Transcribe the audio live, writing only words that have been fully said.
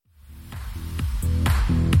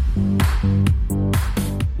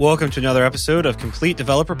Welcome to another episode of Complete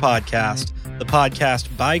Developer Podcast, the podcast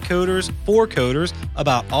by coders for coders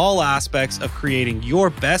about all aspects of creating your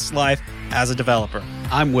best life as a developer.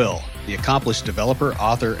 I'm Will, the accomplished developer,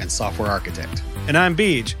 author, and software architect. And I'm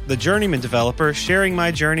Beej, the journeyman developer sharing my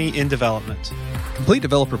journey in development. Complete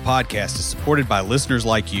Developer Podcast is supported by listeners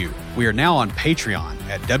like you. We are now on Patreon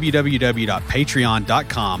at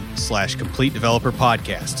www.patreon.com/Complete Developer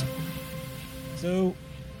Podcast. So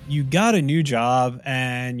you got a new job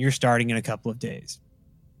and you're starting in a couple of days.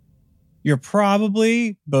 You're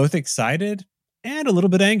probably both excited and a little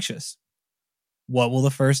bit anxious. What will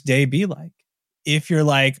the first day be like? If you're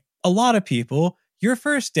like a lot of people, your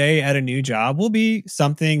first day at a new job will be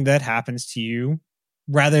something that happens to you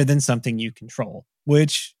rather than something you control,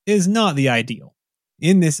 which is not the ideal.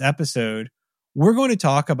 In this episode, we're going to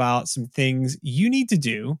talk about some things you need to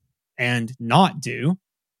do and not do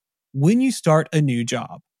when you start a new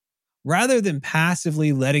job. Rather than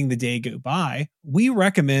passively letting the day go by, we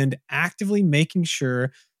recommend actively making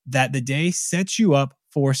sure that the day sets you up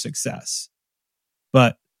for success.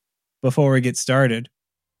 But before we get started,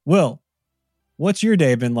 Will, what's your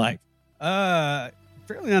day been like?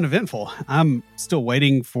 Fairly uneventful. I'm still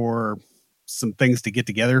waiting for some things to get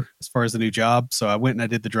together as far as the new job. So I went and I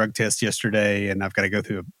did the drug test yesterday, and I've got to go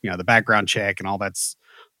through, the background check and all the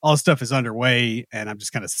stuff is underway, and I'm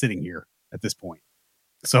just kind of sitting here at this point.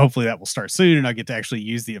 So hopefully that will start soon, and I'll get to actually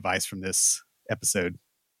use the advice from this episode.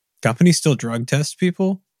 Companies still drug test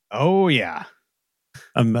people? Oh yeah,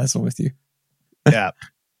 I'm messing with you. Yeah.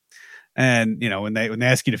 And when they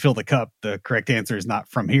ask you to fill the cup, the correct answer is not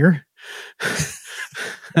from here.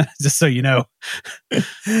 Just so you know,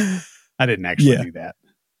 I didn't actually do that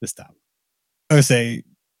this time. I would say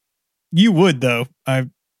you would though. I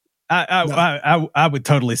would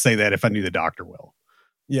totally say that if I knew the doctor well.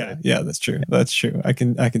 Yeah, that's true. That's true. I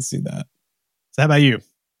can see that. So how about you?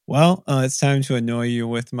 Well, it's time to annoy you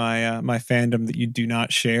with my my fandom that you do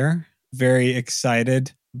not share. Very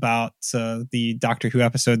excited about the Doctor Who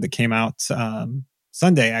episode that came out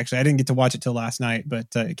Sunday. Actually, I didn't get to watch it till last night,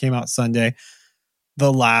 but it came out Sunday.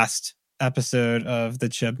 The last episode of the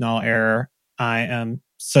Chibnall Error. I am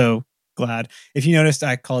so glad. If you noticed,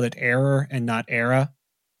 I called it Error and not Era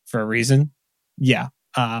for a reason. Yeah,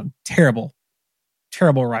 terrible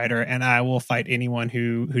writer, and I will fight anyone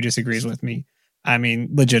who disagrees with me. I mean,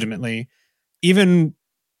 legitimately, even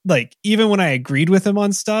when I agreed with him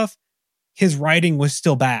on stuff, his writing was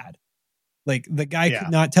still bad. Like, the guy could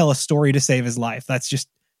not tell a story to save his life. That's just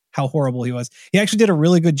how horrible he was. He actually did a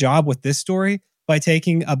really good job with this story by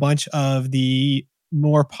taking a bunch of the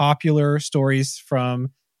more popular stories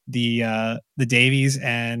from the Davies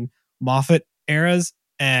and Moffat eras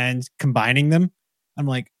and combining them. I'm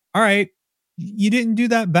like, all right, you didn't do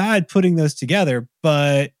that bad putting those together,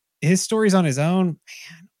 but his stories on his own,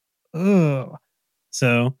 man. Ugh.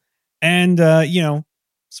 So, and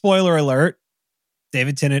spoiler alert,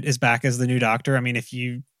 David Tennant is back as the new Doctor. I mean,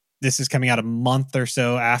 this is coming out a month or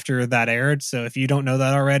so after that aired, so if you don't know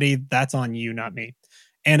that already, that's on you, not me.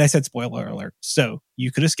 And I said spoiler alert, so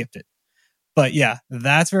you could have skipped it. But yeah,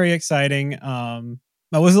 that's very exciting. I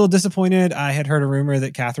was a little disappointed. I had heard a rumor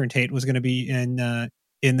that Catherine Tate was going to be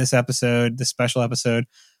in this episode, this special episode,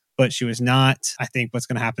 but she was not. I think what's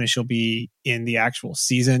going to happen is she'll be in the actual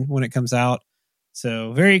season when it comes out.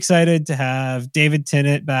 So very excited to have David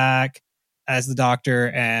Tennant back as the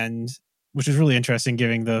Doctor, and which is really interesting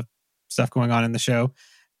given the stuff going on in the show,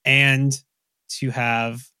 and to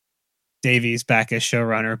have Davies back as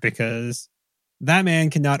showrunner, because that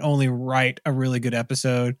man can not only write a really good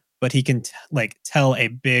episode, but he can tell a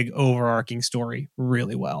big overarching story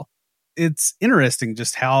really well. It's interesting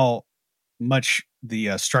just how much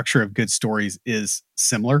the structure of good stories is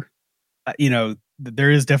similar.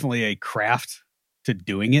 There is definitely a craft to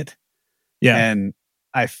doing it. Yeah. And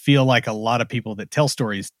I feel like a lot of people that tell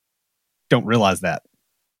stories don't realize that,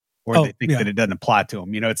 or they think that it doesn't apply to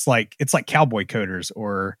them. It's like cowboy coders,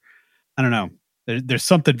 or I don't know. There's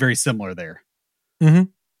something very similar there. Mm-hmm.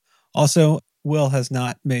 Also, Will has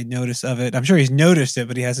not made notice of it. I'm sure he's noticed it,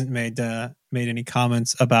 but he hasn't made any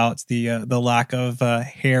comments about the lack of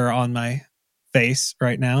hair on my face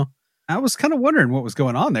right now. I was kind of wondering what was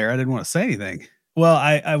going on there. I didn't want to say anything. Well,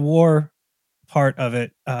 I wore part of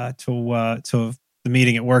it to the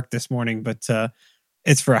meeting at work this morning, but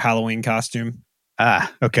it's for a Halloween costume.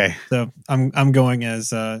 Ah, okay. So I'm going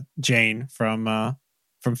as Jane from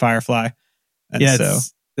Firefly. And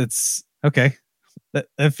it's okay.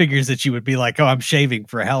 That figures that you would be like, oh, I'm shaving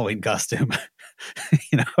for a Halloween costume.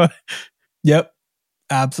 Yep.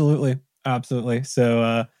 Absolutely.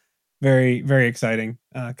 So very, very exciting,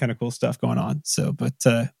 kind of cool stuff going on. So, but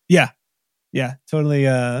yeah, Yeah, totally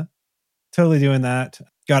doing that.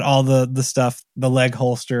 Got all the stuff, the leg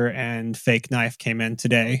holster and fake knife came in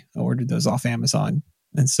today. I ordered those off Amazon.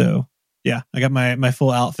 And so, yeah, I got my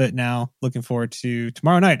full outfit now. Looking forward to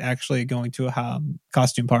tomorrow night actually going to a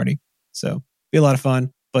costume party. So, be a lot of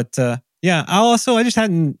fun. But yeah, I just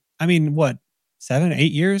hadn't, I mean, what, 7,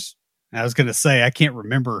 8 years? I was going to say, I can't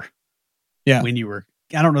remember when you were,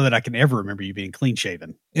 I don't know that I can ever remember you being clean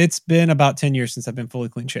shaven. It's been about 10 years since I've been fully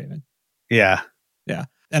clean shaven. Yeah. Yeah.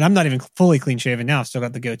 And I'm not even fully clean shaven now. Still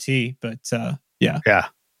got the goatee, but yeah. Yeah.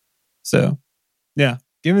 So yeah,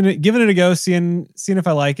 giving it a go, seeing if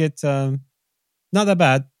I like it. Not that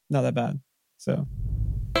bad. So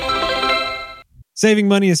saving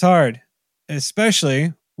money is hard,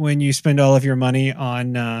 especially when you spend all of your money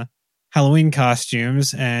on Halloween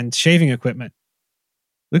costumes and shaving equipment.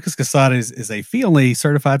 Lucas Casada is a fee-only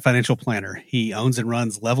certified financial planner. He owns and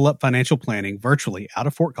runs Level Up Financial Planning virtually out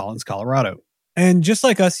of Fort Collins, Colorado. And just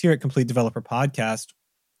like us here at Complete Developer Podcast,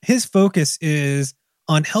 his focus is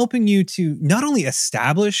on helping you to not only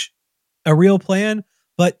establish a real plan,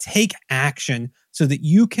 but take action so that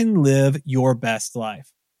you can live your best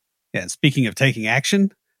life. Yeah, speaking of taking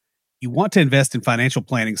action, you want to invest in financial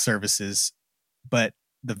planning services, but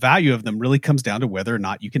the value of them really comes down to whether or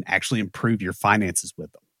not you can actually improve your finances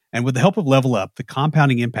with them. And with the help of Level Up, the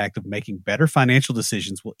compounding impact of making better financial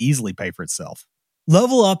decisions will easily pay for itself.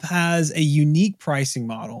 Level Up has a unique pricing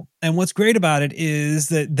model. And what's great about it is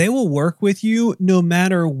that they will work with you no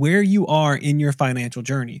matter where you are in your financial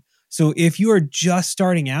journey. So if you are just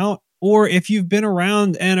starting out, or if you've been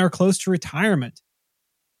around and are close to retirement,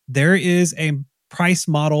 there is a price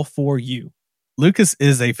model for you. Lucas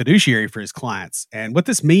is a fiduciary for his clients. And what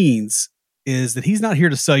this means is that he's not here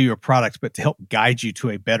to sell you a product, but to help guide you to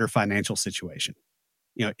a better financial situation.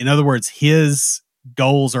 In other words, his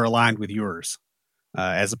goals are aligned with yours,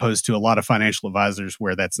 as opposed to a lot of financial advisors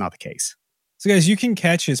where that's not the case. So guys, you can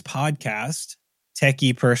catch his podcast,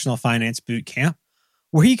 Techie Personal Finance Bootcamp,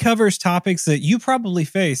 where he covers topics that you probably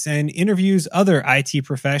face and interviews other IT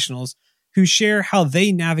professionals who share how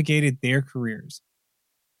they navigated their careers.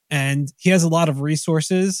 And he has a lot of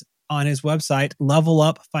resources on his website,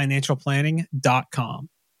 levelupfinancialplanning.com.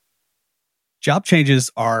 Job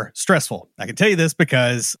changes are stressful. I can tell you this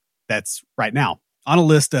because that's right now. On a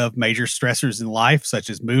list of major stressors in life, such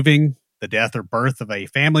as moving, the death or birth of a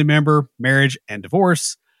family member, marriage, and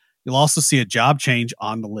divorce, you'll also see a job change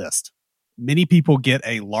on the list. Many people get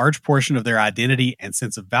a large portion of their identity and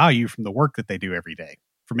sense of value from the work that they do every day.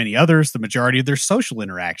 For many others, the majority of their social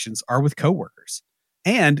interactions are with coworkers.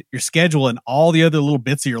 And your schedule and all the other little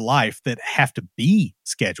bits of your life that have to be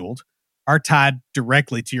scheduled are tied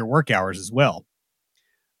directly to your work hours as well.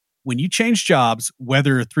 When you change jobs,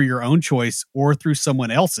 whether through your own choice or through someone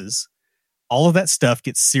else's, all of that stuff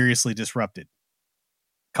gets seriously disrupted.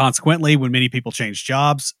 Consequently, when many people change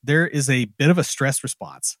jobs, there is a bit of a stress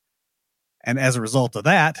response. And as a result of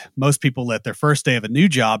that, most people let their first day of a new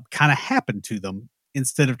job kind of happen to them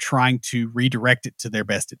instead of trying to redirect it to their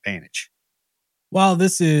best advantage. While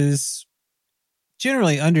this is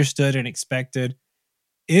generally understood and expected,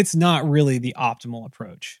 it's not really the optimal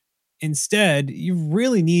approach. Instead, you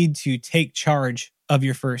really need to take charge of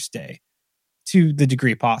your first day to the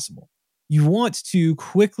degree possible. You want to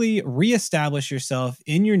quickly reestablish yourself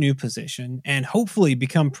in your new position and hopefully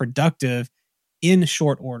become productive in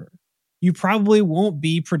short order. You probably won't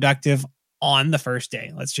be productive on the first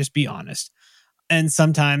day. Let's just be honest. And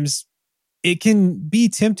sometimes it can be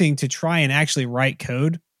tempting to try and actually write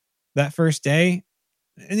code that first day.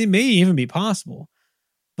 And it may even be possible,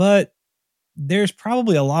 but there's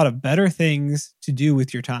probably a lot of better things to do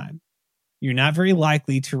with your time. You're not very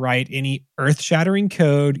likely to write any earth-shattering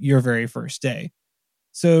code your very first day.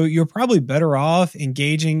 So you're probably better off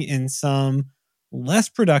engaging in some less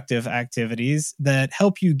productive activities that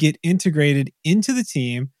help you get integrated into the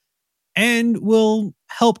team and will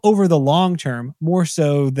help over the long term more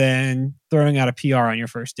so than throwing out a PR on your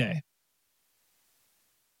first day.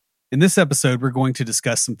 In this episode, we're going to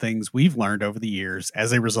discuss some things we've learned over the years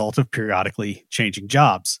as a result of periodically changing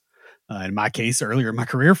jobs. In my case, earlier in my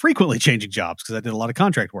career, frequently changing jobs because I did a lot of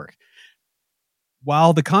contract work.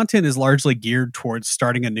 While the content is largely geared towards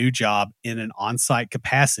starting a new job in an on-site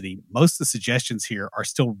capacity, most of the suggestions here are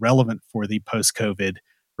still relevant for the post-COVID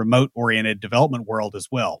remote-oriented development world as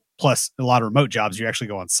well. Plus, a lot of remote jobs, you actually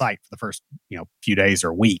go on site for the first few days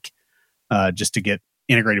or week just to get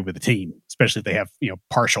integrated with the team, especially if they have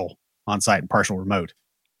partial on-site and partial remote.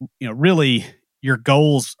 Really, your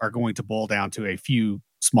goals are going to boil down to a few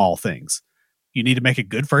small things. You need to make a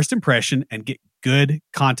good first impression and get good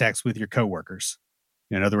contacts with your coworkers.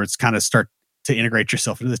 In other words, kind of start to integrate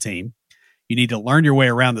yourself into the team. You need to learn your way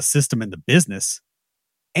around the system and the business,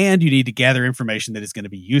 and you need to gather information that is going to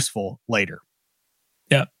be useful later.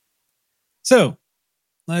 Yeah. So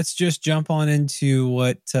let's just jump on into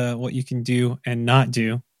what you can do and not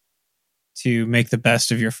do to make the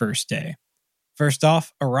best of your first day. First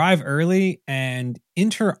off, arrive early and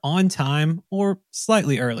enter on time or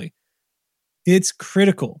slightly early. It's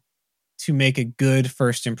critical to make a good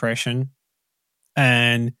first impression,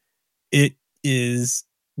 and it is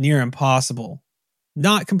near impossible,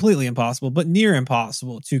 not completely impossible, but near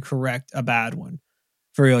impossible to correct a bad one.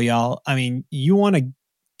 For real, y'all. I mean, you want to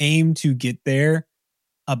aim to get there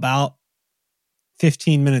about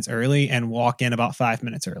 15 minutes early and walk in about 5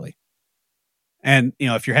 minutes early. And,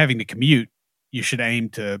 if you're having to commute, you should aim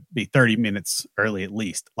to be 30 minutes early at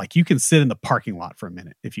least. Like, you can sit in the parking lot for a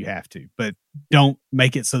minute if you have to, but don't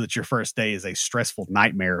make it so that your first day is a stressful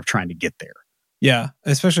nightmare of trying to get there. Yeah,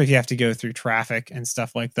 especially if you have to go through traffic and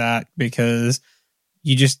stuff like that, because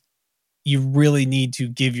you really need to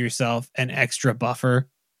give yourself an extra buffer,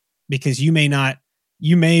 because you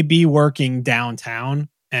may be working downtown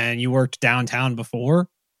and you worked downtown before,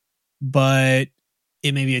 but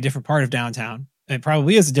it may be a different part of downtown. It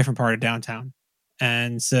probably is a different part of downtown.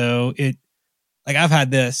 And so I've had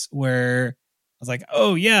this where I was like,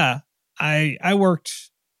 oh yeah, I worked,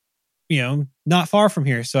 not far from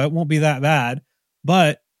here, so it won't be that bad.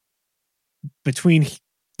 But between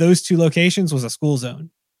those two locations was a school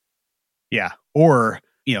zone. Yeah. Or,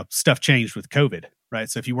 stuff changed with COVID, right?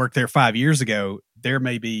 So if you worked there 5 years ago, there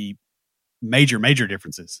may be major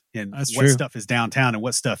differences in what stuff is downtown and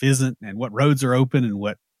what stuff isn't, and what roads are open and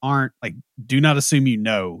what aren't. Like, do not assume you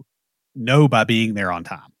know by being there on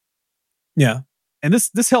time. Yeah. And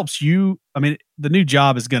this helps you. I mean, the new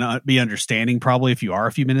job is going to be understanding probably if you are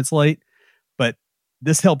a few minutes late, but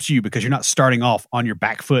this helps you because you're not starting off on your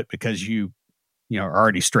back foot because you are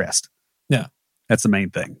already stressed. Yeah. That's the main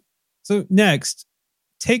thing. So next,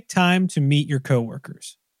 take time to meet your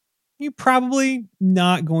coworkers. You're probably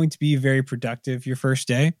not going to be very productive your first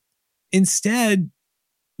day. Instead,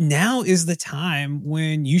 now is the time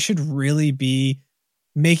when you should really be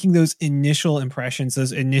making those initial impressions,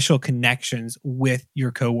 those initial connections with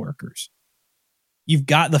your coworkers. You've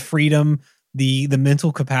got the freedom, the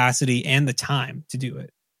mental capacity, and the time to do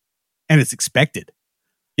it. And it's expected.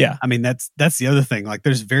 Yeah. I mean, that's the other thing. Like,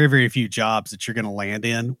 there's very, very few jobs that you're going to land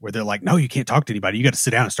in where they're like, no, you can't talk to anybody. You got to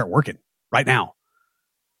sit down and start working right now.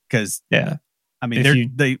 Because, yeah, I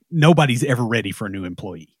mean, nobody's ever ready for a new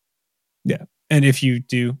employee. Yeah. And if you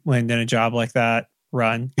do land in a job like that,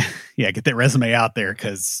 run. Yeah, get that resume out there,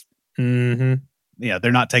 because they're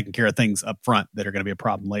not taking care of things up front that are going to be a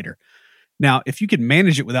problem later. Now, if you can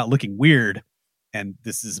manage it without looking weird, and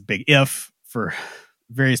this is a big if for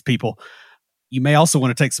various people, you may also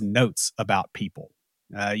want to take some notes about people.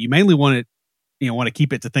 You mainly want to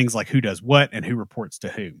keep it to things like who does what and who reports to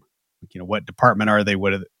whom. What department are they?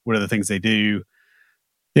 What are the things they do?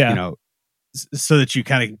 Yeah. So that you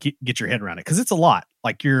kind of get your head around it. Because it's a lot.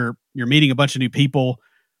 Like, you're meeting a bunch of new people.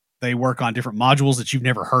 They work on different modules that you've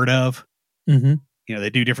never heard of. Mm-hmm. They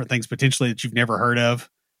do different things potentially that you've never heard of.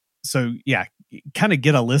 So yeah, kind of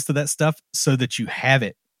get a list of that stuff so that you have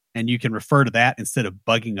it and you can refer to that instead of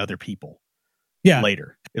bugging other people. Yeah.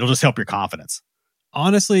 Later. It'll just help your confidence.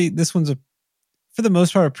 Honestly, this one's for the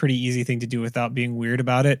most part, a pretty easy thing to do without being weird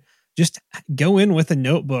about it. Just go in with a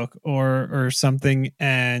notebook or something,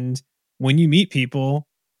 and when you meet people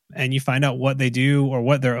and you find out what they do or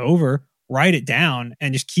what they're over, write it down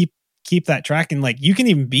and just keep that track. And like, you can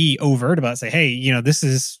even be overt about it. Say, hey, this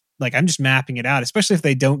is like, I'm just mapping it out, especially if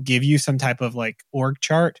they don't give you some type of like org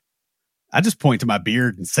chart. I just point to my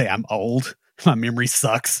beard and say, I'm old. My memory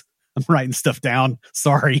sucks. I'm writing stuff down.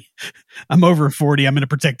 Sorry. I'm over 40. I'm in a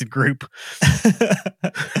protected group.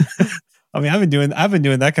 I mean, I've been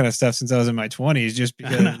doing that kind of stuff since I was in my 20s, just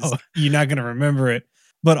because you're not going to remember it.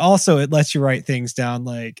 But also, it lets you write things down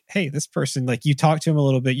like, hey, this person, like, you talk to them a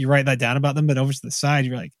little bit, you write that down about them, but over to the side,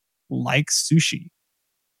 you're like sushi.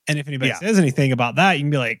 And if anybody says anything about that, you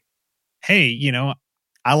can be like, hey,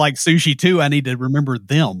 I like sushi too. I need to remember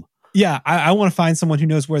them. Yeah, I want to find someone who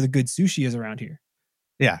knows where the good sushi is around here.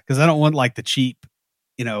 Yeah, because I don't want like the cheap,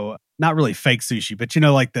 not really fake sushi, but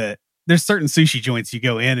like there's certain sushi joints you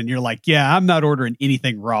go in and you're like, yeah, I'm not ordering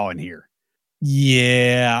anything raw in here.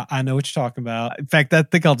 Yeah, I know what you're talking about. In fact, I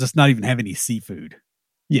think I'll just not even have any seafood.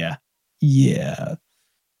 Yeah. Let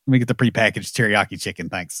me get the prepackaged teriyaki chicken,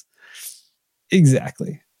 thanks.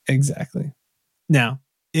 Exactly. Now,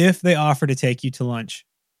 if they offer to take you to lunch,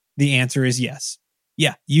 the answer is yes.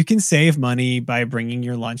 Yeah, you can save money by bringing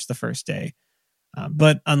your lunch the first day.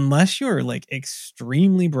 But unless you're like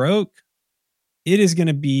extremely broke, it is going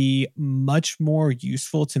to be much more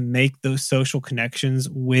useful to make those social connections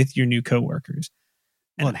with your new coworkers.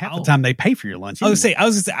 And half the time they pay for your lunch. Anyway. I was going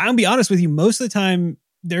to say, I'll be honest with you. Most of the time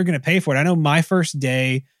they're going to pay for it. I know my first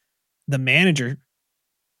day, the manager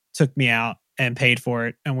took me out and paid for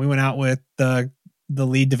it. And we went out with the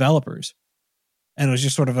lead developers, and it was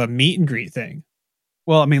just sort of a meet and greet thing.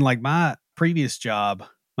 Well, I mean, like my previous job,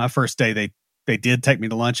 my first day, they did take me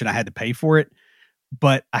to lunch and I had to pay for it,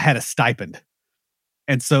 but I had a stipend.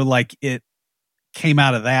 And so like it came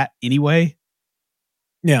out of that anyway.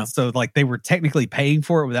 Yeah. So like they were technically paying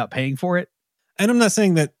for it without paying for it. And I'm not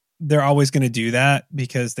saying that they're always going to do that,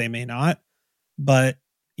 because they may not, but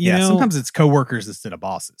you know, sometimes it's coworkers instead of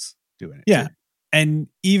bosses doing it. Yeah. Too. And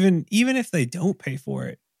even if they don't pay for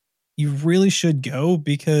it, you really should go,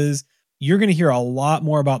 because you're going to hear a lot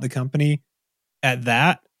more about the company at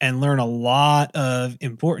that and learn a lot of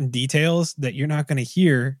important details that you're not going to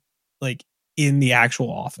hear like in the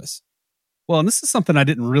actual office. Well, and this is something I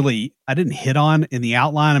didn't hit on in the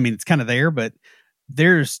outline. I mean, it's kind of there, but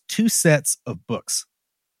there's two sets of books,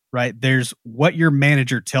 right? There's what your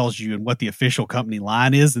manager tells you and what the official company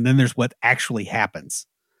line is. And then there's what actually happens.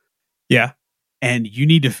 Yeah. And you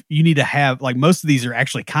need to have, like, most of these are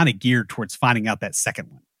actually kind of geared towards finding out that second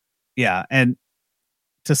one. Yeah. And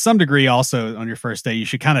to some degree also on your first day, you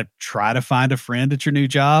should kind of try to find a friend at your new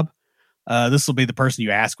job. This will be the person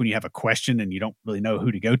you ask when you have a question and you don't really know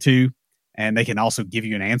who to go to. And they can also give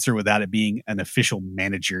you an answer without it being an official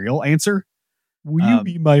managerial answer. Will you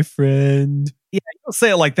be my friend? Yeah, you don't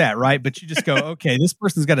say it like that, right? But you just go, okay, this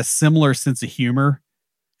person's got a similar sense of humor.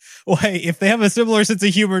 Well, hey, if they have a similar sense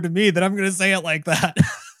of humor to me, then I'm going to say it like that.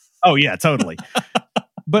 Oh, yeah, totally.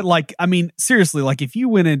 But like, I mean, seriously, like if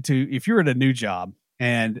you're at a new job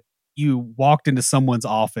and you walked into someone's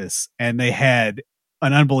office and they had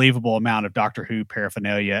an unbelievable amount of Doctor Who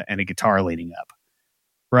paraphernalia and a guitar leading up,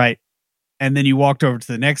 right? And then you walked over to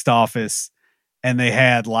the next office and they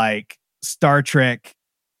had like Star Trek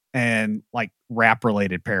and like rap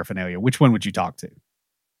related paraphernalia. Which one would you talk to?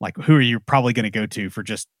 Like, who are you probably going to go to for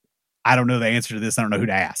just, I don't know the answer to this. I don't know who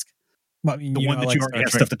to ask. Well, the one that you already have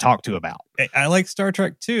stuff to talk to about. I like Star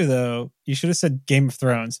Trek too, though. You should have said Game of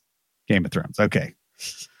Thrones. Game of Thrones. Okay.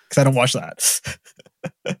 Because I don't watch that.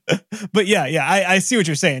 But yeah, I see what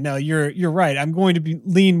you're saying. No, you're right. I'm going to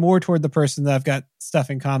lean more toward the person that I've got stuff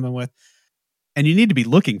in common with. And you need to be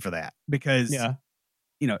looking for that, because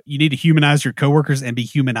you need to humanize your coworkers and be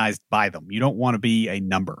humanized by them. You don't want to be a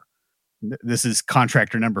number. This is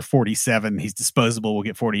contractor number 47. He's disposable. We'll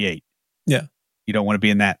get 48. Yeah. You don't want to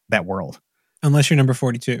be in that world. Unless you're number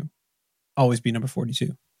 42. Always be number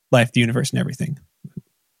 42. Life, the universe, and everything.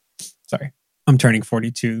 Sorry. I'm turning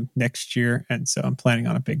 42 next year, and so I'm planning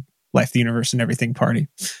on a big Life, the universe, and everything party.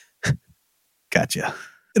 Gotcha.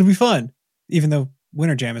 It'll be fun, even though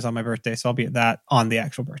Winter Jam is on my birthday, so I'll be at that on the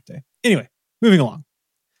actual birthday. Anyway, moving along.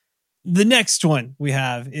 The next one we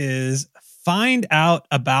have is find out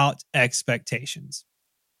about expectations.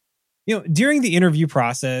 During the interview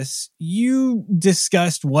process, you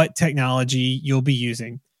discussed what technology you'll be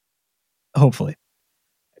using. Hopefully.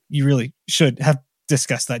 You really should have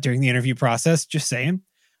discussed that during the interview process, just saying.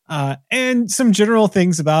 And some general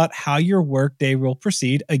things about how your workday will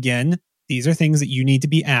proceed. Again, these are things that you need to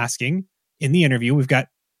be asking in the interview. We've got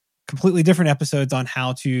completely different episodes on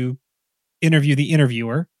how to interview the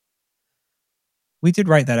interviewer. We did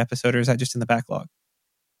write that episode, or is that just in the backlog?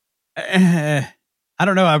 I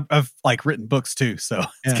don't know. I've like written books too, so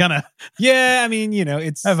it's kind of I mean,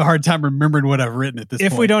 I have a hard time remembering what I've written at this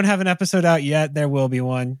point. If we don't have an episode out yet, there will be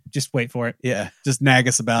one. Just wait for it. Yeah, just nag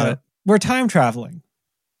us about it. We're time traveling.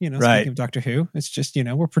 Right. Speaking of Doctor Who, it's just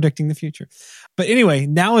we're predicting the future. But anyway,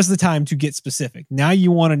 now is the time to get specific. Now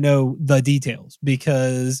you want to know the details,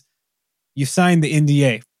 because you signed the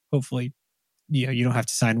NDA. Hopefully, you don't have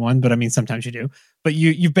to sign one, but I mean sometimes you do. But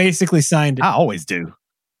you basically signed it. I always do.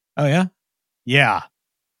 Oh yeah. Yeah.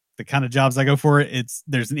 The kind of jobs I go for,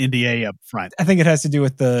 there's an NDA up front. I think it has to do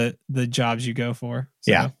with the jobs you go for.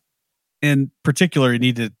 So. Yeah. In particular, you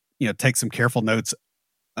need to, take some careful notes,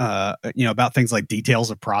 about things like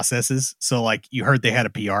details of processes. So like you heard they had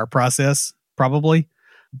a PR process probably,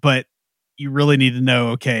 but you really need to know,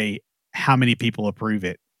 okay, how many people approve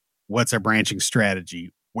it? What's our branching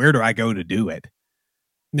strategy? Where do I go to do it?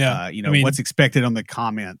 Yeah. What's expected on the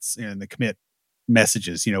comments and the commit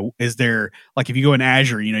messages. Is there, like, if you go in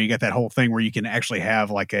Azure, you got that whole thing where you can actually have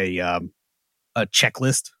like a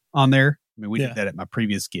checklist on there. I mean, we did that at my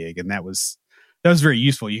previous gig, and that was very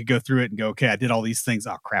useful. You could go through it and go, okay, I did all these things.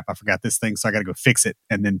 Oh crap, I forgot this thing, so I got to go fix it,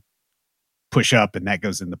 and then push up, and that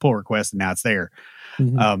goes in the pull request, and now it's there.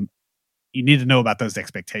 Mm-hmm. you need to know about those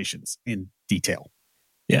expectations in detail.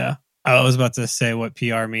 Yeah. I was about to say what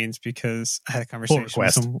PR means because I had a conversation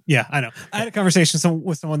request. with someone. Yeah, I know. I had a conversation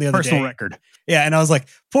with someone the other Personal day. record. Yeah, and I was like,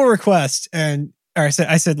 pull request. And or I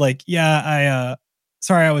said like, yeah,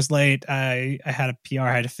 sorry I was late. I had a PR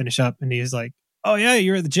I had to finish up. And he was like, oh yeah,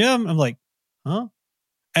 you're at the gym. I'm like, huh?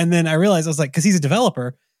 And then I realized I was like, because he's a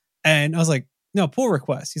developer. And I was like, no, pull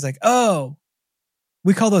request. He's like, oh,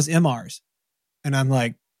 we call those MRs. And I'm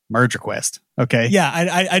like, merge request. Okay. Yeah,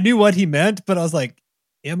 I knew what he meant, but I was like,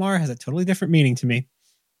 MR has a totally different meaning to me.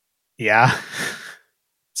 Yeah.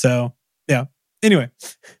 So, yeah. Anyway,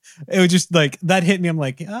 it was just like that hit me. I'm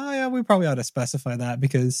like, oh, yeah, we probably ought to specify that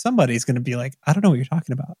because somebody's going to be like, I don't know what you're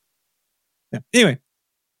talking about. Yeah. Anyway,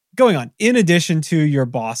 going on. In addition to your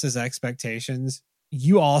boss's expectations,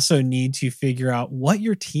 you also need to figure out what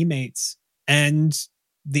your teammates and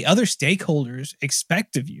the other stakeholders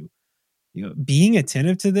expect of you. You know, being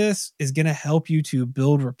attentive to this is going to help you to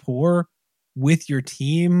build rapport with your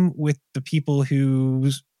team, with the people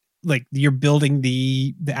who's like you're building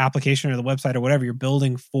the application or the website or whatever you're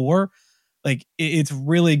building for. Like it's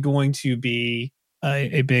really going to be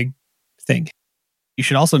a big thing. You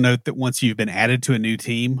should also note that once you've been added to a new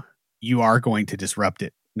team, you are going to disrupt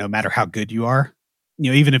it, no matter how good you are.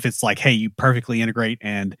 You know, even if it's like, hey, you perfectly integrate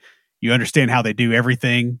and you understand how they do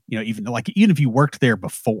everything. You know, even if you worked there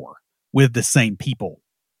before with the same people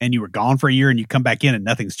and you were gone for a year and you come back in and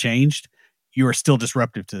nothing's changed, you are still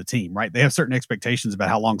disruptive to the team, right? They have certain expectations about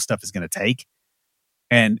how long stuff is going to take.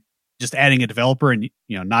 And just adding a developer and,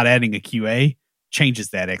 you know, not adding a QA changes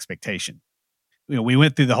that expectation. You know, we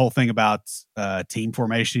went through the whole thing about team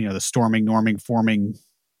formation, you know, the storming, norming, forming,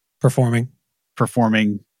 performing,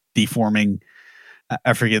 deforming.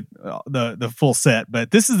 I forget the full set,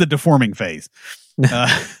 but this is the deforming phase.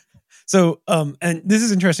 So, and this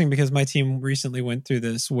is interesting because my team recently went through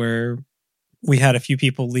this where we had a few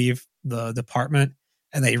people leave the department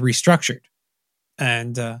and they restructured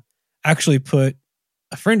and actually put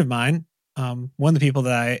a friend of mine, one of the people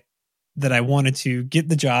that I wanted to get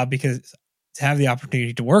the job because to have the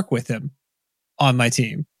opportunity to work with him on my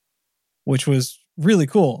team, which was really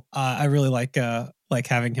cool. I really like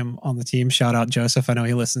having him on the team. Shout out Joseph. I know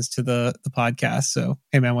he listens to the podcast. So,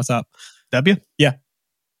 hey man, what's up? W? Yeah.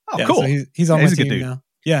 Oh, yeah, cool. So he's on my team now.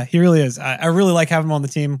 Yeah, he really is. I really like having him on the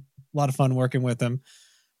team. A lot of fun working with him.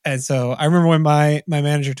 And so I remember when my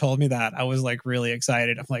manager told me that, I was like really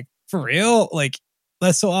excited. I'm like, for real? Like,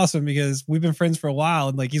 that's so awesome because we've been friends for a while.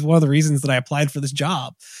 And like, he's one of the reasons that I applied for this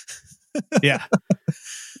job. Yeah.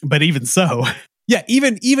 But even so. Yeah.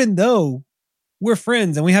 Even though we're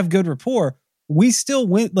friends and we have good rapport, we still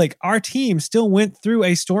went, like our team still went through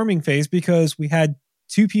a storming phase because we had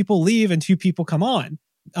 2 people leave and 2 people come on.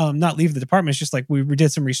 Not leave the department. It's just like we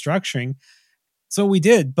did some restructuring. So we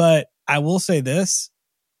did. But I will say this,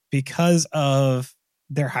 because of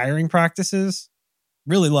their hiring practices,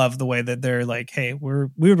 really love the way that they're like, hey, we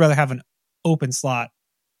would rather have an open slot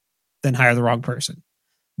than hire the wrong person.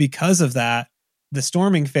 Because of that, the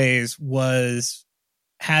storming phase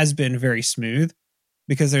has been very smooth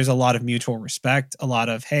because there's a lot of mutual respect, a lot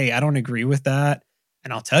of, hey, I don't agree with that.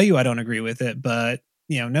 And I'll tell you I don't agree with it, but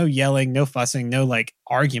you know, no yelling, no fussing, no like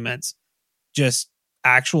arguments, just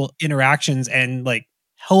actual interactions and like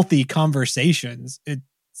healthy conversations. It's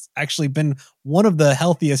actually been one of the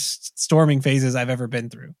healthiest storming phases I've ever been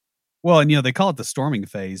through. Well, and you know, they call it the storming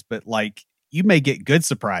phase, but like you may get good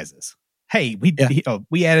surprises. Hey,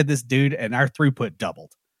 we added this dude and our throughput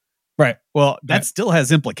doubled. Right. Well, that still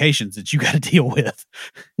has implications that you got to deal with.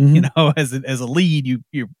 Mm-hmm. You know, as a lead,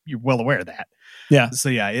 you're well aware of that. Yeah. So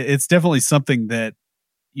yeah, it's definitely something that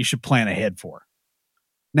you should plan ahead for.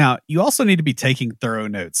 Now, you also need to be taking thorough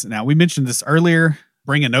notes. Now, we mentioned this earlier.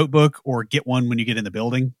 Bring a notebook or get one when you get in the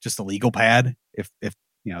building, just a legal pad if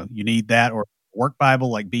you know you need that, or work Bible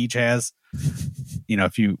like Beach has. You know,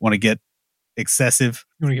 if you want to get excessive,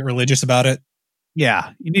 you want to get religious about it.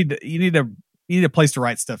 Yeah, you need a place to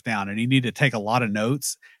write stuff down, and you need to take a lot of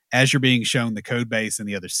notes as you're being shown the code base and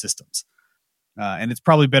the other systems. And it's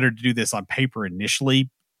probably better to do this on paper initially,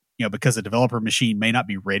 you know, because a developer machine may not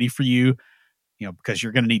be ready for you, you know, because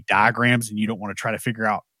you're going to need diagrams and you don't want to try to figure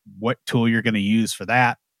out what tool you're going to use for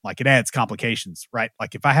that. Like it adds complications, right?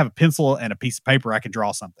 Like if I have a pencil and a piece of paper, I can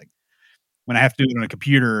draw something. When I have to do it on a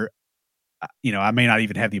computer, you know, I may not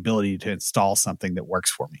even have the ability to install something that works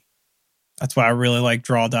for me. That's why I really like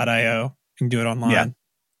draw.io. You can do it online. Yeah.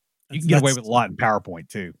 You can get away with a lot in PowerPoint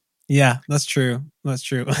too. Yeah, that's true. That's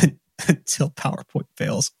true. Until PowerPoint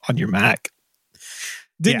fails on your Mac.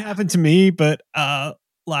 Didn't happen to me, but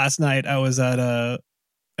last night I was at an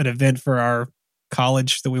event for our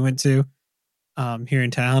college that we went to. here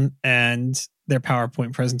in town, and their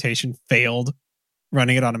PowerPoint presentation failed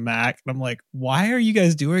running it on a Mac. And I'm like, why are you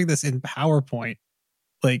guys doing this in PowerPoint?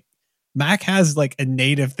 Like, Mac has like a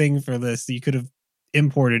native thing for this that you could have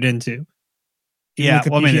imported into. Even with the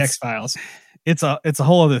PGX files. It's a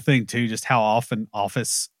whole other thing too, just how often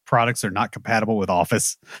Office products are not compatible with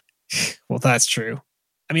Office. Well, that's true.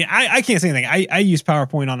 I mean, I can't say anything. I use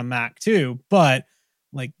PowerPoint on a Mac too, but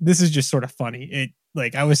like, this is just sort of funny. It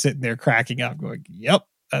like, I was sitting there cracking up going, yep,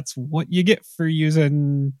 that's what you get for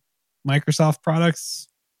using Microsoft products.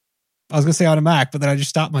 I was going to say on a Mac, but then I just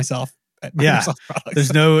stopped myself at Microsoft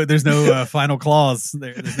products. There's no final clause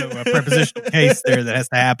there. There's no prepositional case there that has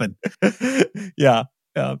to happen. Yeah.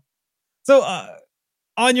 So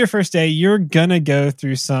on your first day, you're going to go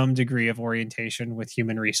through some degree of orientation with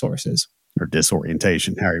human resources. Or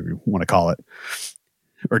disorientation, however you want to call it.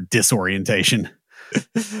 Or disorientation.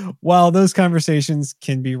 While those conversations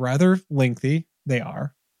can be rather lengthy, they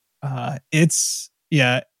are. It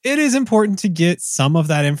is important to get some of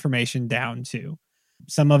that information down too.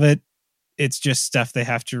 Some of it's just stuff they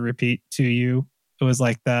have to repeat to you. It was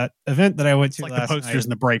like that event that I went to last night. The posters in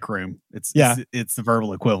the break room. It's the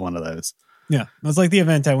verbal equivalent of those. Yeah. It was like the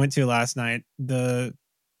event I went to last night. The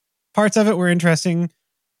parts of it were interesting.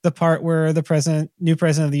 The part where the new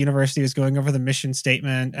president of the university was going over the mission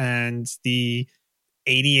statement and the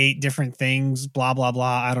 88 different things, blah, blah,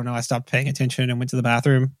 blah. I don't know. I stopped paying attention and went to the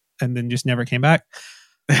bathroom and then just never came back.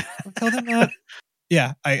 Tell them that.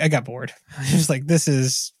 Yeah, I got bored. I was like, this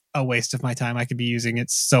is a waste of my time. I could be using it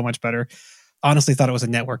so much better. Honestly, thought it was a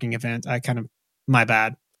networking event. My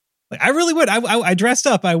bad. Like, I really would. I dressed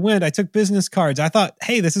up. I went. I took business cards. I thought,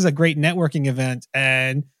 hey, this is a great networking event.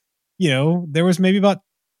 And, there was maybe about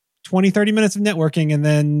 20, 30 minutes of networking and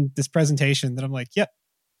then this presentation that I'm like, yep,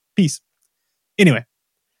 peace. Anyway,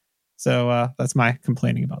 so that's my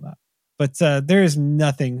complaining about that. But there is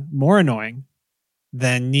nothing more annoying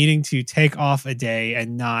than needing to take off a day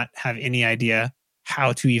and not have any idea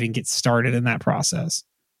how to even get started in that process.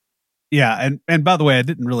 Yeah. And by the way, I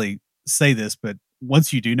didn't really say this, but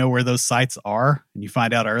once you do know where those sites are and you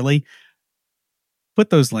find out early, put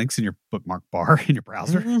those links in your bookmark bar in your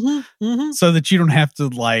browser so that you don't have to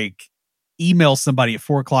like email somebody at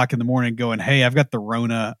 4:00 in the morning going, hey, I've got the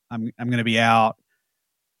Rona. I'm going to be out.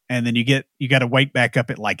 And then you got to wake back up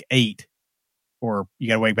at like 8 or you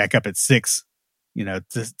got to wake back up at 6,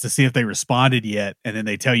 to see if they responded yet. And then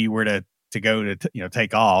they tell you where to go to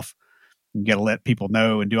take off. You got to let people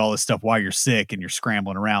know and do all this stuff while you're sick and you're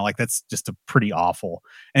scrambling around. Like, that's just a pretty awful.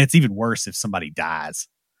 And it's even worse if somebody dies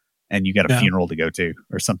and you got a funeral to go to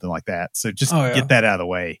or something like that. So just get that out of the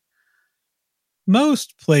way.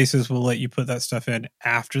 Most places will let you put that stuff in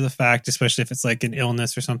after the fact, especially if it's like an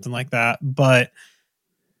illness or something like that. But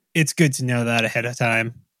it's good to know that ahead of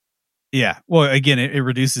time. Yeah. Well, again, it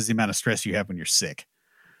reduces the amount of stress you have when you're sick.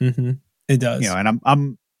 Mm-hmm. It does. And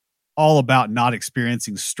I'm all about not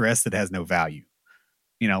experiencing stress that has no value.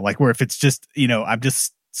 Like where if it's just, I'm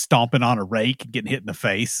just stomping on a rake and getting hit in the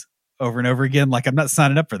face over and over again. Like, I'm not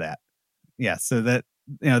signing up for that. Yeah. So that,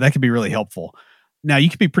 that can be really helpful. Now, you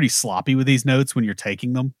can be pretty sloppy with these notes when you're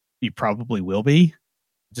taking them. You probably will be.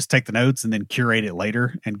 Just take the notes and then curate it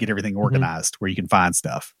later and get everything organized where you can find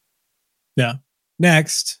stuff. Yeah.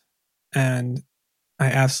 Next, and I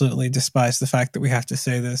absolutely despise the fact that we have to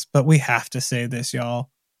say this, but we have to say this, y'all.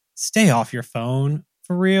 Stay off your phone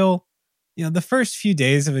for real. The first few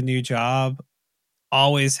days of a new job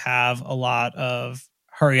always have a lot of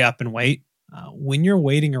hurry up and wait. When you're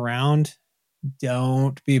waiting around,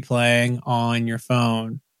 don't be playing on your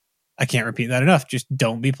phone. I can't repeat that enough. Just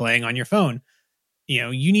don't be playing on your phone.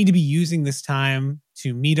 You need to be using this time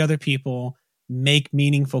to meet other people, make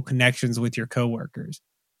meaningful connections with your coworkers.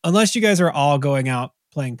 Unless you guys are all going out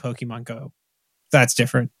playing Pokemon Go. That's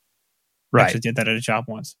different. Right. I actually did that at a job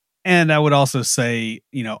once. And I would also say,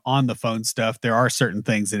 on the phone stuff, there are certain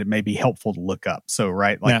things that it may be helpful to look up. So,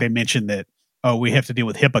 right, like they mentioned that, we have to deal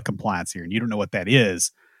with HIPAA compliance here, and you don't know what that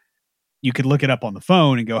is. You could look it up on the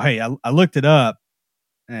phone and go, hey, I looked it up,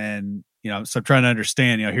 and, so I'm trying to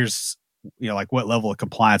understand, here's, like what level of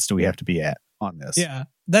compliance do we have to be at on this? Yeah,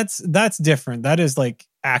 that's different. That is like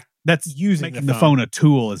that's using the phone a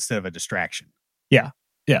tool instead of a distraction. Yeah.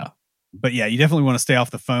 But yeah, you definitely want to stay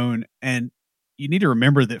off the phone, and you need to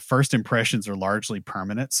remember that first impressions are largely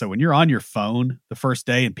permanent. So when you're on your phone the first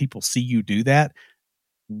day and people see you do that,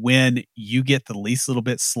 when you get the least little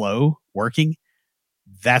bit slow working,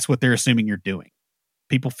 that's what they're assuming you're doing.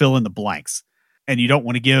 People fill in the blanks, and you don't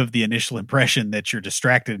want to give the initial impression that you're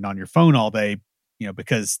distracted and on your phone all day,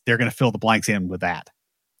 because they're going to fill the blanks in with that.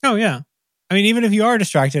 Oh yeah. I mean, even if you are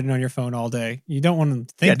distracted and on your phone all day, you don't want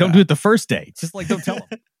to think. Yeah, don't do it the first day. Just like don't tell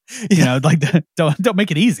them. You know, like don't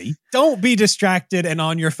make it easy. Don't be distracted and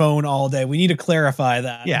on your phone all day. We need to clarify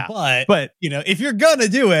that. Yeah, but you know, if you're gonna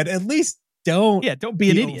do it, at least don't. Yeah, don't be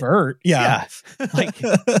an idiot. Overt. Yeah. Like,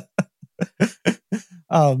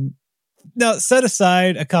 now set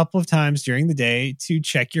aside a couple of times during the day to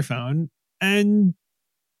check your phone and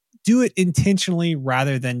do it intentionally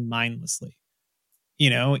rather than mindlessly. You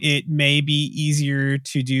know, it may be easier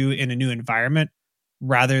to do in a new environment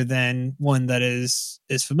rather than one that is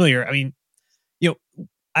familiar. I mean, you know,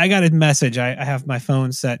 I got a message. I have my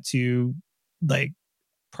phone set to like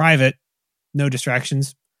private, no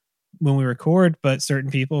distractions when we record, but certain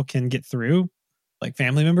people can get through, like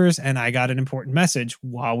family members. And I got an important message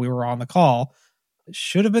while we were on the call. It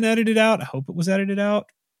should have been edited out. I hope it was edited out.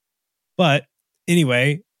 But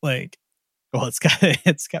anyway, like, well, it's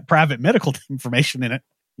got private medical information in it.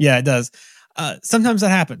 Yeah, it does. Sometimes that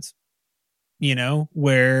happens, you know,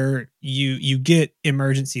 where you get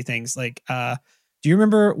emergency things. Like, do you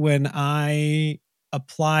remember when I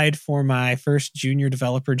applied for my first junior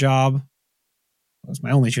developer job? It was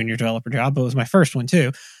my only junior developer job, but it was my first one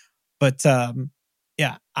too. But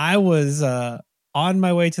yeah, I was on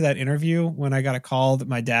my way to that interview when I got a call that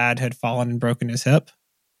my dad had fallen and broken his hip.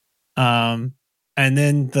 And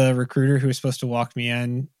then the recruiter who was supposed to walk me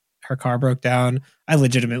in, her car broke down. I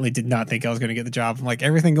legitimately did not think I was going to get the job. I'm like,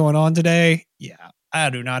 everything going on today? Yeah, I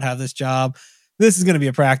do not have this job. This is going to be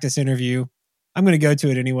a practice interview. I'm going to go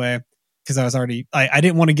to it anyway because I was already, I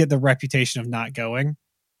didn't want to get the reputation of not going,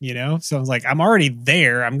 you know? So I was like, I'm already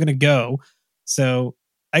there. I'm going to go. So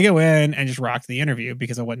I go in and just rocked the interview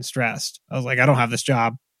because I wasn't stressed. I was like, I don't have this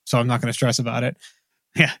job, so I'm not going to stress about it.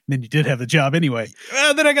 Yeah, then you did have the job anyway.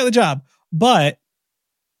 Well, then I got the job. But,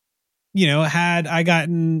 you know, had I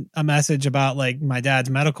gotten a message about like my dad's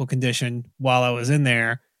medical condition while I was in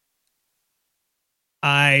there,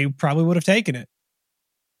 I probably would have taken it.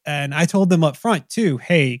 And I told them up front too,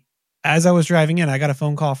 hey, as I was driving in, I got a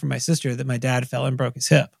phone call from my sister that my dad fell and broke his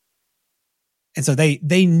hip. And so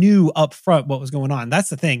they knew up front what was going on. That's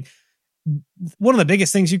the thing. One of the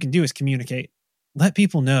biggest things you can do is communicate. Let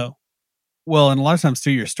people know. Well, and a lot of times too,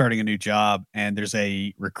 you're starting a new job and there's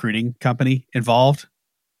a recruiting company involved.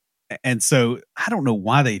 And so I don't know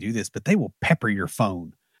why they do this, but they will pepper your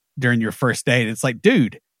phone during your first day. And it's like,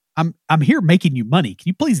 dude, I'm here making you money. Can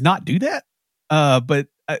you please not do that? But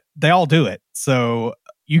they all do it. So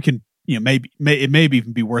you can, you know, it may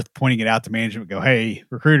even be worth pointing it out to management. Go, hey,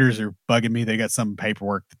 recruiters are bugging me. They got some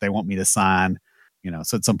paperwork that they want me to sign. You know,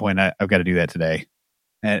 so at some point I've got to do that today.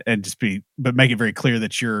 And just but make it very clear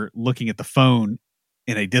that you're looking at the phone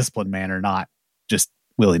in a disciplined manner, not just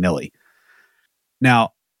willy nilly.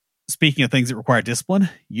 Now, speaking of things that require discipline,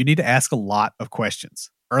 you need to ask a lot of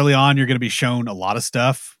questions. Early on, you're going to be shown a lot of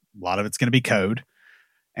stuff. A lot of it's going to be code.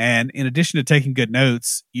 And in addition to taking good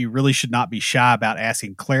notes, you really should not be shy about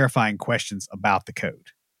asking clarifying questions about the code.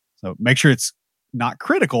 So make sure it's not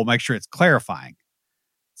critical. Make sure it's clarifying.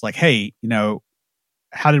 It's like, hey, you know,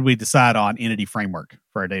 how did we decide on entity framework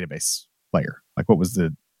for our database layer? Like, what was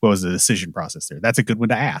the decision process there? That's a good one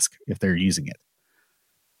to ask if they're using it.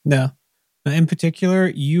 No. In particular,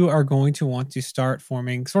 you are going to want to start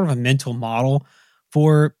forming sort of a mental model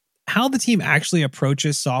for how the team actually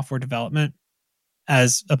approaches software development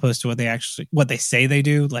as opposed to what they say they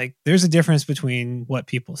do. Like, there's a difference between what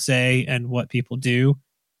people say and what people do.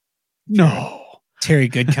 No. Terry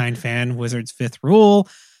Goodkind fan, Wizard's Fifth Rule.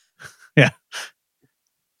 Yeah.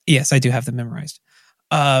 Yes, I do have them memorized.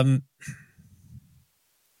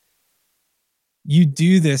 You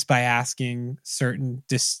do this by asking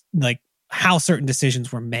how certain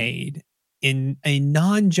decisions were made in a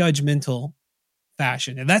non-judgmental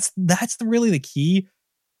fashion. And that's really the key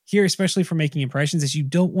here, especially for making impressions, is you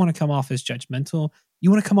don't want to come off as judgmental. You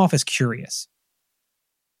want to come off as curious.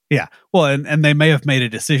 Yeah. Well, and they may have made a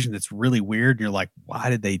decision that's really weird. And you're like, why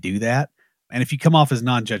did they do that? And if you come off as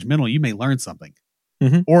non-judgmental, you may learn something.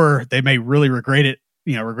 Mm-hmm. Or they may really regret it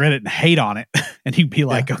and hate on it. And you'd be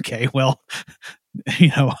like, okay, well, you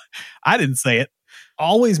know, I didn't say it.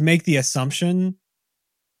 Always make the assumption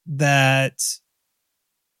that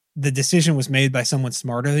the decision was made by someone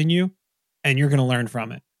smarter than you, and you're going to learn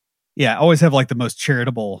from it. Yeah. Always have like the most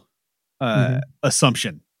charitable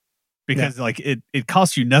assumption, because like it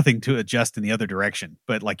costs you nothing to adjust in the other direction,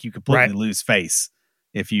 but like you completely lose face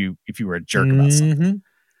if you were a jerk about something.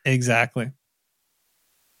 Exactly.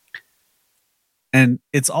 And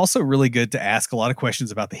it's also really good to ask a lot of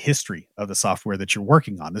questions about the history of the software that you're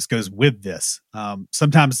working on. This goes with this.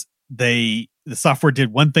 Sometimes the software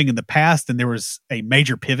did one thing in the past and there was a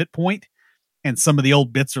major pivot point, and some of the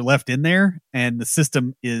old bits are left in there, and the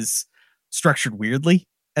system is structured weirdly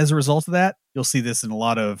as a result of that. You'll see this in a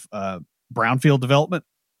lot of brownfield development.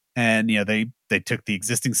 And, they took the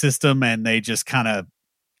existing system and they just kind of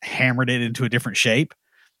hammered it into a different shape.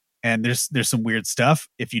 And there's some weird stuff.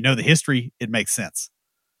 If you know the history, it makes sense.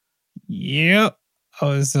 Yep.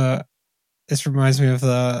 This reminds me of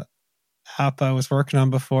the app I was working on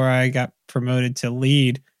before I got promoted to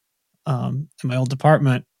lead in my old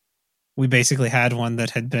department. We basically had one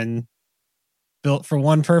that had been built for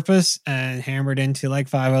one purpose and hammered into like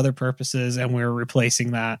 5 other purposes, and we were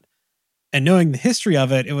replacing that. And knowing the history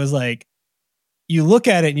of it, it was like, you look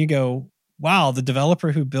at it and you go, wow, the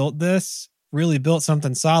developer who built this really built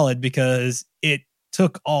something solid, because it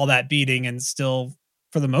took all that beating and still,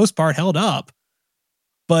 for the most part, held up.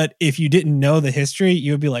 But if you didn't know the history,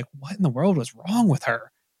 you would be like, what in the world was wrong with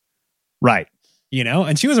her? Right.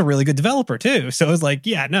 And she was a really good developer too. So it was like,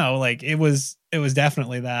 yeah, no, like it was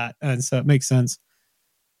definitely that. And so it makes sense.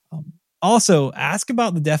 Also, ask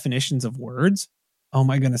about the definitions of words. Oh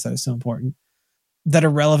my goodness, that is so important. That are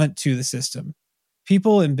relevant to the system.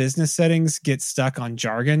 People in business settings get stuck on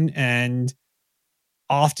jargon and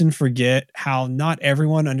often forget how not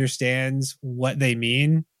everyone understands what they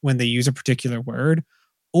mean when they use a particular word,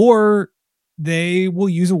 or they will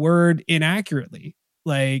use a word inaccurately.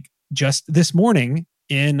 Like just this morning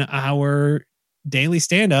in our daily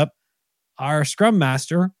stand-up, our Scrum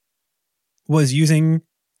Master was using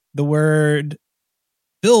the word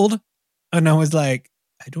build, and I was like,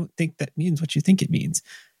 I don't think that means what you think it means.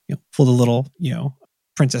 Pulled a little,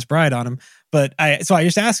 Princess Bride on him. But I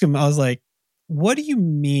just asked him, I was like, what do you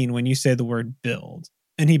mean when you say the word build?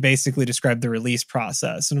 And he basically described the release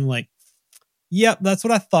process. And I'm like, yep, that's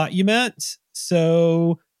what I thought you meant.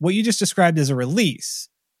 So what you just described is a release.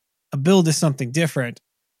 A build is something different.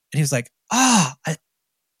 And he was like, I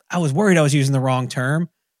was worried I was using the wrong term.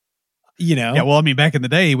 Yeah, well, I mean, back in the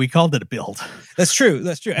day, we called it a build. That's true.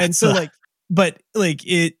 And so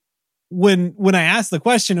when I asked the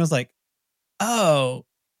question, it was like, oh,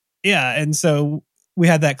 yeah. And so we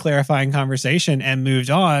had that clarifying conversation and moved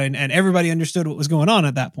on, and everybody understood what was going on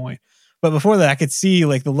at that point. But before that, I could see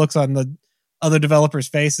like the looks on the other developers'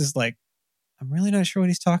 faces, like, I'm really not sure what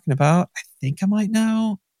he's talking about. I think I might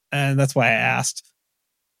know. And that's why I asked.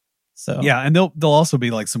 So yeah, and they'll also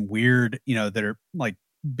be like some weird, that are like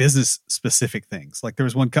business specific things. Like there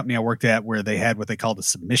was one company I worked at where they had what they called a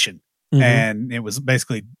submission. Mm-hmm. And it was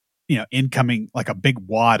basically, incoming, like a big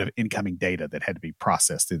wad of incoming data that had to be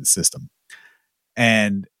processed through the system.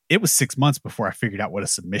 And it was 6 months before I figured out what a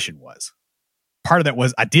submission was. Part of that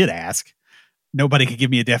was I did ask. Nobody could give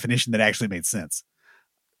me a definition that actually made sense.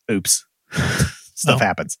 Oops. Stuff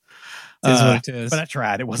happens. It is what it is. But I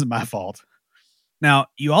tried. It wasn't my fault. Now,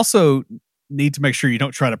 you also need to make sure you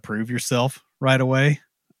don't try to prove yourself right away.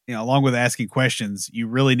 Along with asking questions, you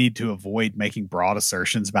really need to avoid making broad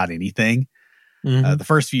assertions about anything. Mm-hmm. The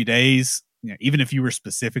first few days, even if you were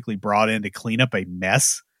specifically brought in to clean up a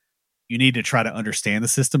mess, you need to try to understand the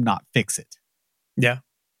system, not fix it. Yeah.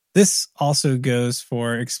 This also goes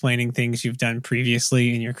for explaining things you've done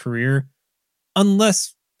previously in your career,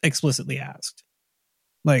 unless explicitly asked.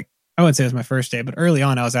 Like, I wouldn't say it was my first day, but early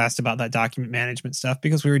on I was asked about that document management stuff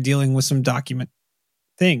because we were dealing with some document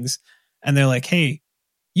things. And they're like, hey,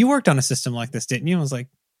 you worked on a system like this, didn't you? I was like,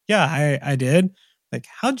 yeah, I did. Like,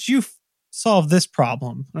 how'd you solve this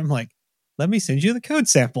problem? And I'm like, let me send you the code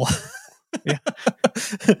sample. Yeah.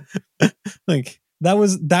 Like that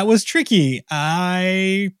was tricky.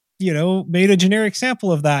 I, made a generic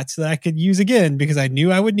sample of that so that I could use again because I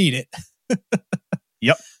knew I would need it.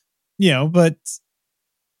 Yep. But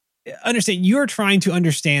understand, you're trying to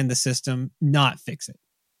understand the system, not fix it.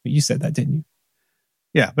 You said that, didn't you?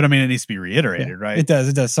 Yeah, but I mean, it needs to be reiterated, right? It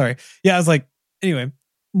does. Sorry. Yeah, I was like, anyway,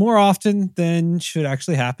 more often than should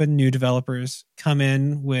actually happen, new developers come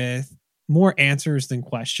in with more answers than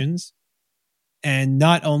questions. And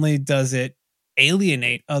not only does it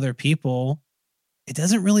alienate other people, it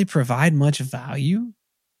doesn't really provide much value.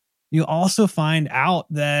 You also find out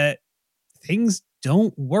that things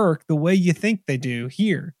don't work the way you think they do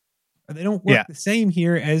here. Or they don't work the same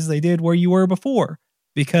here as they did where you were before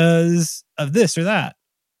because of this or that.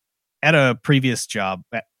 At a previous job,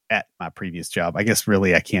 at my previous job, I guess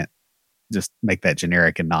really I can't just make that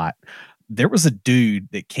generic and not. There was a dude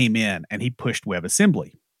that came in and he pushed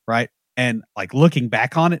WebAssembly, right? And like looking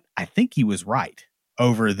back on it, I think he was right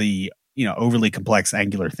over the, overly complex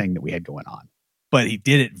Angular thing that we had going on. But he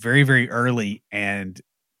did it very, very early and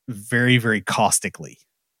very, very caustically.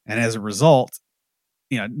 And as a result,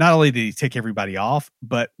 not only did he tick everybody off,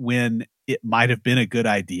 but when it might have been a good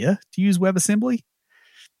idea to use WebAssembly,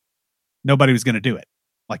 nobody was going to do it.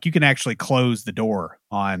 Like, you can actually close the door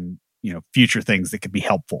on, future things that could be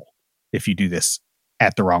helpful if you do this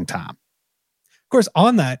at the wrong time. Of course,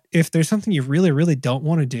 on that, if there's something you really, really don't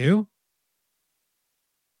want to do,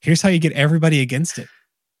 here's how you get everybody against it.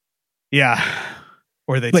 Yeah.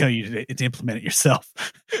 Or they tell you to implement it yourself.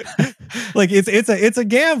 Like, it's a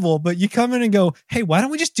gamble, but you come in and go, hey, why don't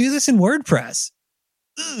we just do this in WordPress?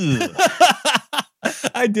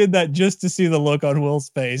 I did that just to see the look on Will's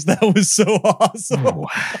face. That was so awesome. Oh,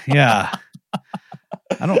 yeah.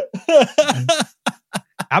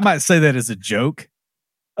 I might say that as a joke.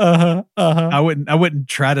 I wouldn't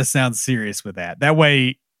try to sound serious with that. That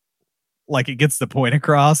way, like, it gets the point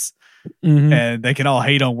across, and they can all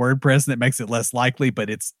hate on WordPress, and it makes it less likely, but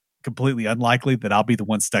it's completely unlikely that I'll be the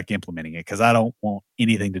one stuck implementing it, because I don't want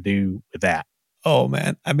anything to do with that. Oh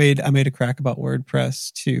man, I made a crack about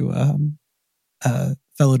WordPress to a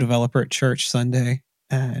fellow developer at church Sunday,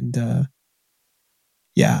 and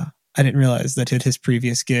I didn't realize that at his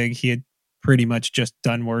previous gig he had pretty much just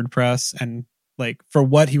done WordPress, and like, for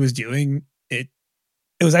what he was doing, it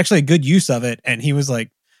was actually a good use of it, and he was like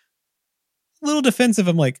a little defensive.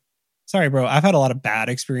 I'm like, sorry bro, I've had a lot of bad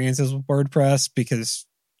experiences with WordPress because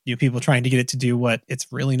people trying to get it to do what it's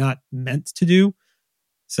really not meant to do.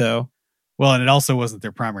 So, well, and it also wasn't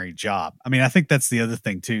their primary job. I mean, I think that's the other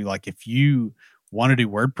thing too. Like, if you want to do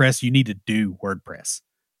WordPress, you need to do WordPress.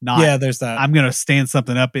 There's that. I'm going to stand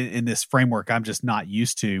something up in this framework I'm just not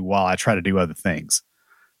used to while I try to do other things.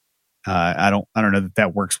 I don't know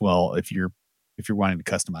that works well if you're wanting to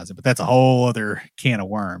customize it, but that's a whole other can of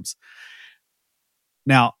worms.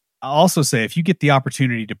 Now, I'll also say, if you get the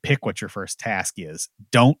opportunity to pick what your first task is,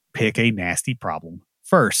 don't pick a nasty problem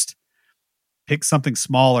first. Pick something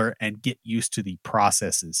smaller and get used to the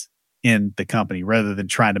processes in the company rather than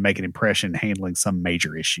trying to make an impression handling some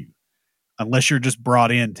major issue. Unless you're just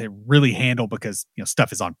brought in to really handle because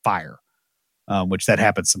stuff is on fire, which that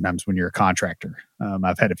happens sometimes when you're a contractor.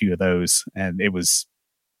 I've had a few of those, and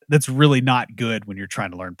that's really not good when you're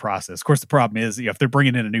trying to learn process. Of course, the problem is if they're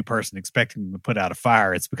bringing in a new person expecting them to put out a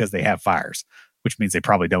fire, it's because they have fires, which means they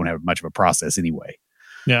probably don't have much of a process anyway.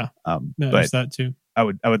 Yeah, but there's that too. I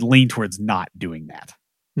would lean towards not doing that.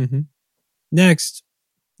 Mm-hmm. Next,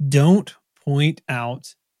 don't point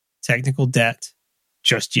out technical debt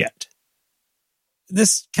just yet.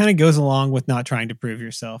 This kind of goes along with not trying to prove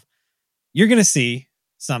yourself. You're going to see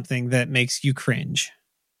something that makes you cringe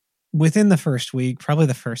within the first week, probably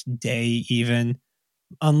the first day even,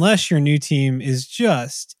 unless your new team is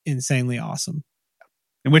just insanely awesome.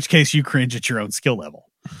 In which case you cringe at your own skill level.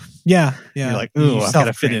 Yeah. You're like, ooh, I've got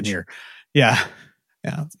to fit in here. Yeah.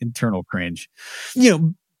 Yeah. Internal cringe.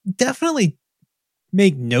 Definitely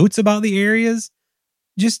make notes about the areas.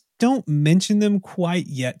 Just don't mention them quite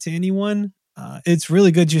yet to anyone. It's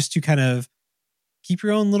really good just to kind of keep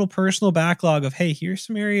your own little personal backlog of, hey, here's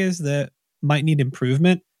some areas that might need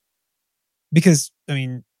improvement. Because, I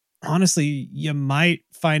mean, honestly, you might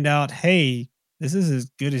find out, hey, this is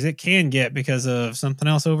as good as it can get because of something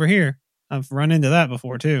else over here. I've run into that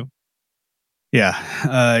before too.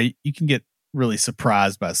 Yeah. You can get really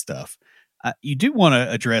surprised by stuff. You do want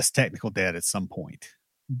to address technical debt at some point,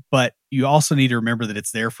 but you also need to remember that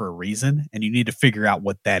it's there for a reason, and you need to figure out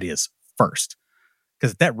what that is first.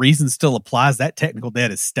 Because if that reason still applies, that technical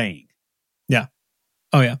debt is staying. Yeah.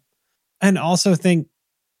 Oh, yeah. And also think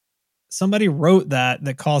somebody wrote that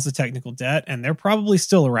caused a technical debt, and they're probably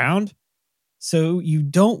still around. So you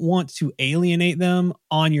don't want to alienate them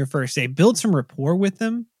on your first day. Build some rapport with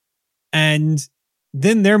them, and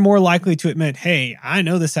then they're more likely to admit, hey, I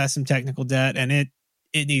know this has some technical debt and it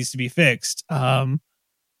needs to be fixed.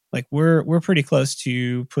 Like we're pretty close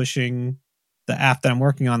to pushing the app that I'm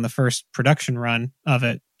working on, the first production run of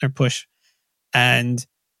it, or push. And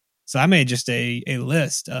so I made just a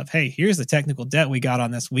list of, hey, here's the technical debt we got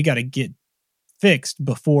on this. We got to get fixed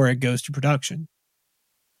before it goes to production.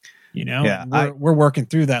 We're working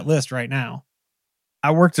through that list right now.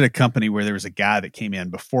 I worked at a company where there was a guy that came in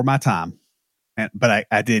before my time, but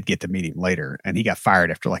I did get to meet him later, and he got fired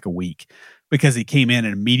after like a week because he came in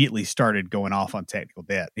and immediately started going off on technical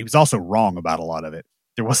debt. He was also wrong about a lot of it.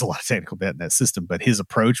 There was a lot of technical debt in that system, but his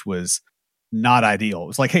approach was not ideal. It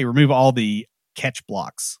was like, hey, remove all the catch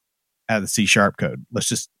blocks out of the C# code. Let's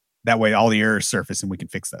just, that way all the errors surface and we can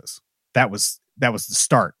fix those. That was the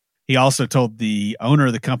start. He also told the owner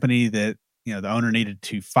of the company that, the owner needed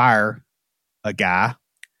to fire a guy.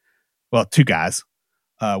 Well, two guys.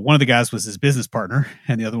 One of the guys was his business partner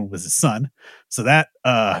and the other one was his son. So that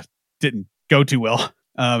didn't go too well.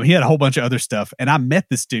 He had a whole bunch of other stuff. And I met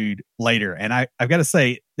this dude later. And I've got to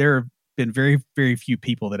say, there have been very, very few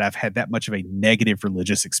people that I've had that much of a negative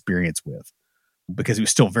religious experience with, because he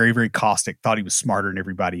was still very, very caustic, thought he was smarter than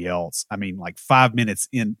everybody else. I mean, like 5 minutes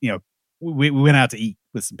in, we went out to eat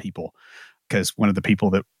with some people because one of the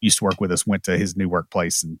people that used to work with us went to his new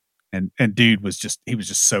workplace, and dude was just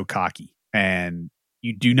so cocky, and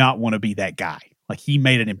you do not want to be that guy. Like, he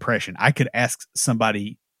made an impression. I could ask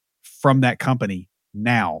somebody from that company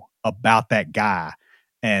now about that guy,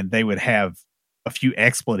 and they would have a few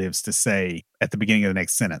expletives to say at the beginning of the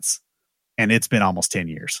next sentence. And it's been almost 10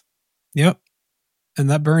 years. Yep. And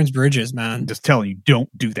that burns bridges, man. I'm just telling you, don't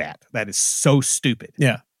do that. That is so stupid.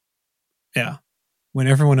 Yeah. Yeah. When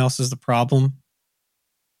everyone else is the problem,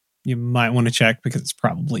 you might want to check, because it's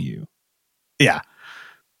probably you. Yeah.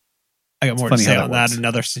 I got more to say on that in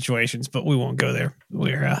other situations, but we won't go there.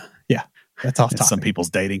 We're, that's off topic. Some people's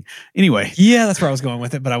dating. Anyway. Yeah, that's where I was going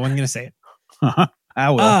with it, but I wasn't going to say it. I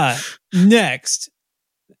will. Next,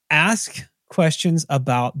 ask questions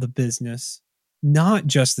about the business, not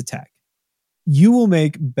just the tech. You will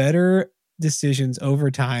make better decisions over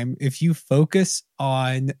time if you focus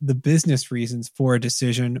on the business reasons for a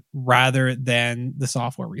decision rather than the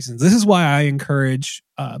software reasons. This is why I encourage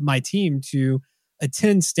my team to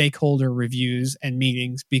attend stakeholder reviews and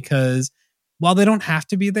meetings, because while they don't have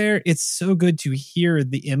to be there, it's so good to hear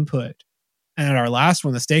the input. And at our last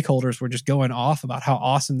one, the stakeholders were just going off about how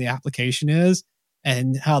awesome the application is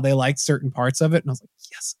and how they liked certain parts of it. And I was like,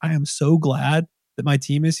 yes, I am so glad that my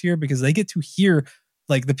team is here, because they get to hear,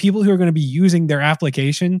 like, the people who are going to be using their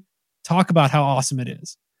application talk about how awesome it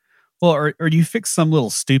is. Well, or you fix some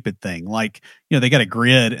little stupid thing, like, they got a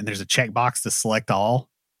grid and there's a checkbox to select all,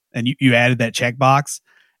 and you added that checkbox,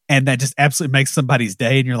 and that just absolutely makes somebody's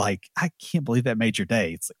day. And you're like, I can't believe that made your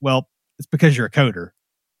day. It's like, well, it's because you're a coder.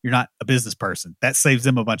 You're not a business person. That saves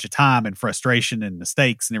them a bunch of time and frustration and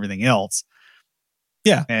mistakes and everything else.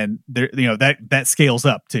 Yeah. And there, that scales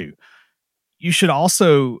up too. You should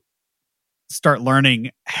also start learning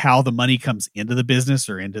how the money comes into the business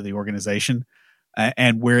or into the organization,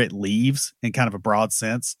 and where it leaves in kind of a broad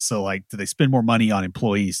sense. So, like, do they spend more money on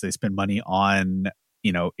employees? Do they spend money on,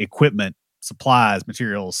 equipment, supplies,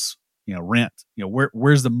 materials, rent?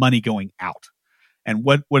 Where's the money going out? And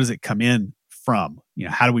what does it come in from?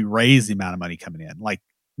 How do we raise the amount of money coming in? Like,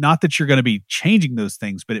 not that you're going to be changing those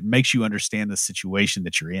things, but it makes you understand the situation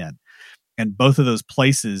that you're in. And both of those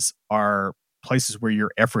places are places where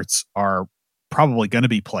your efforts are probably going to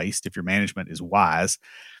be placed if your management is wise.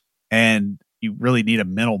 And you really need a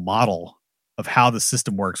mental model of how the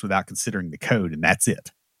system works without considering the code. And that's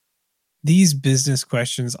it. These business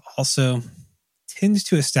questions also tends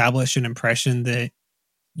to establish an impression that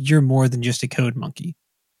you're more than just a code monkey.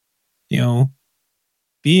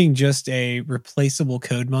 Being just a replaceable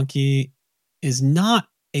code monkey is not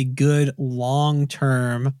a good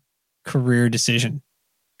long-term career decision.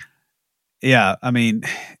 Yeah. I mean,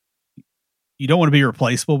 you don't want to be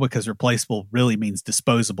replaceable, because replaceable really means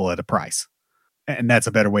disposable at a price. And that's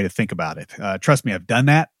a better way to think about it. Trust me, I've done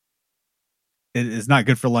that. It is not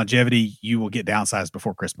good for longevity. You will get downsized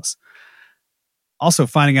before Christmas. Also,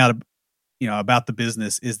 finding out about the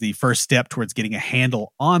business is the first step towards getting a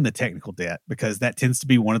handle on the technical debt, because that tends to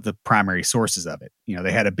be one of the primary sources of it.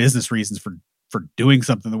 They had a business reasons for doing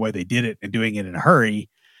something the way they did it and doing it in a hurry.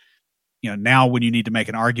 Now when you need to make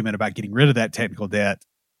an argument about getting rid of that technical debt,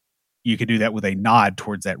 you can do that with a nod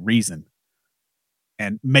towards that reason,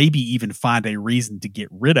 and maybe even find a reason to get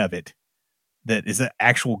rid of it that is an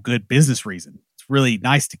actual good business reason. It's really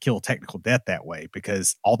nice to kill technical debt that way,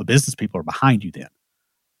 because all the business people are behind you then.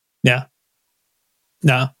 Yeah.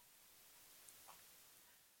 No.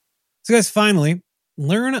 So guys, finally,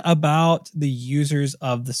 learn about the users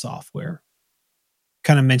of the software.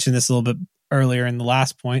 Kind of mentioned this a little bit earlier in the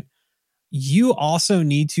last point. You also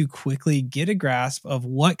need to quickly get a grasp of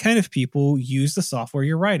what kind of people use the software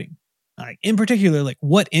you're writing. In particular, like,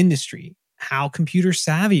 what industry, how computer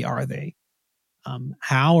savvy are they?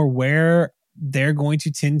 How or where they're going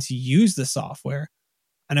to tend to use the software.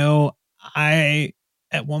 I know I,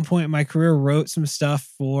 at one point in my career, wrote some stuff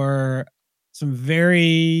for some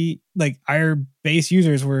very, like, our base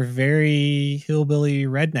users were very hillbilly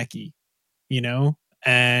rednecky,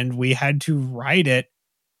 and we had to write it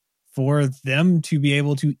for them to be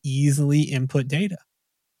able to easily input data.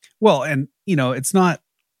 Well, and it's not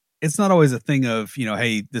always a thing of,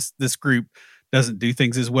 hey, this group doesn't do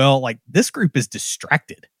things as well. Like, this group is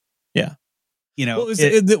distracted. Yeah.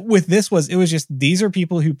 With this it was just, these are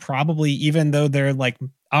people who probably, even though they're like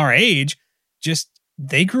our age, just,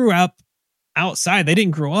 they grew up outside. They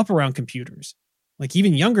didn't grow up around computers. Like,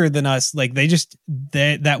 even younger than us, like,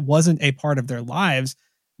 that wasn't a part of their lives,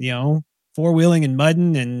 four-wheeling and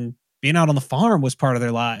mudding and being out on the farm was part of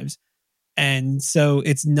their lives. And so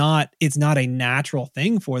it's not a natural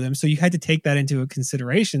thing for them. So you had to take that into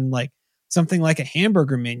consideration, like something like a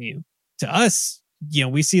hamburger menu. To us,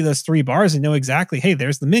 we see those 3 bars and know exactly, hey,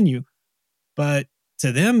 there's the menu. But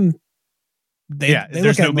to them, they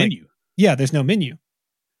there's no menu. There's no menu.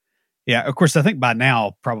 Yeah, of course, I think by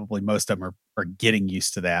now, probably most of them are getting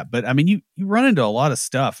used to that. But I mean, you run into a lot of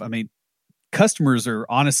stuff. I mean, customers are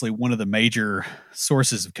honestly one of the major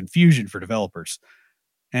sources of confusion for developers.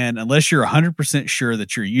 And unless you're 100% sure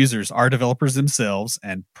that your users are developers themselves,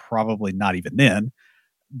 and probably not even then,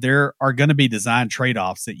 there are going to be design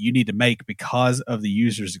trade-offs that you need to make because of the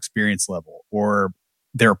user's experience level or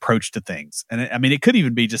their approach to things. And I mean, it could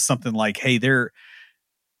even be just something like, hey, they're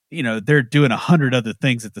doing 100 other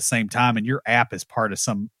things at the same time, and your app is part of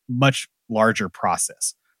some much larger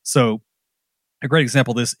process. So a great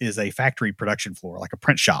example of this is a factory production floor, like a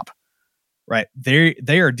print shop, right?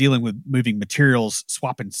 They are dealing with moving materials,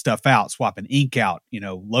 swapping stuff out, swapping ink out,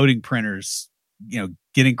 loading printers,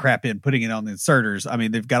 getting crap in, putting it on the inserters. I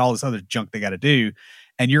mean, they've got all this other junk they got to do.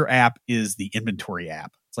 And your app is the inventory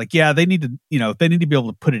app. It's like, yeah, they need to be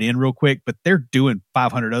able to put it in real quick, but they're doing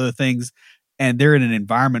 500 other things. And they're in an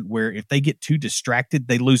environment where if they get too distracted,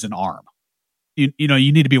 they lose an arm. You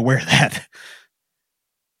need to be aware of that.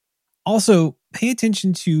 Also, pay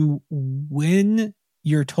attention to when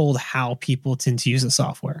you're told how people tend to use the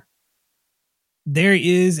software. There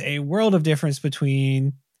is a world of difference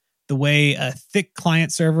between the way a thick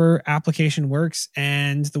client server application works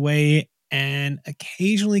and the way an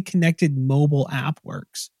occasionally connected mobile app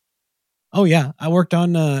works. Oh yeah, I worked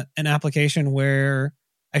on an application where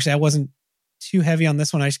actually I wasn't too heavy on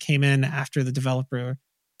this one. I just came in after the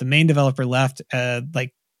main developer left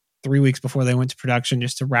like 3 weeks before they went to production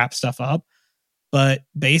just to wrap stuff up. But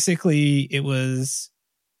basically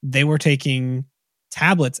they were taking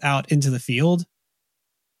tablets out into the field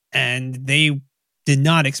and they did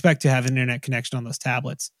not expect to have an internet connection on those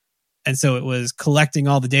tablets. And so it was collecting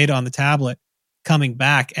all the data on the tablet, coming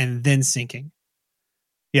back and then syncing.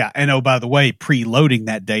 Yeah. And oh, by the way, preloading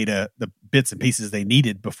that data, the bits and pieces they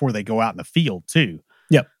needed before they go out in the field too.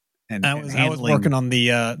 Yep. And I was working on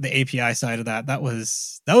the API side of that. That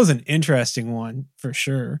was an interesting one for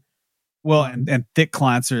sure. Well, and thick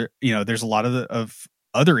clients are, there's a lot of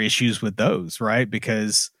other issues with those, right?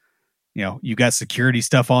 Because, you've got security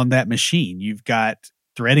stuff on that machine. You've got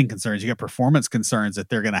threading concerns. You got performance concerns that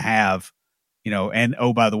they're going to have, and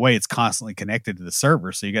oh, by the way, it's constantly connected to the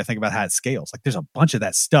server. So you got to think about how it scales. Like there's a bunch of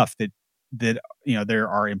that stuff that there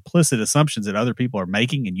are implicit assumptions that other people are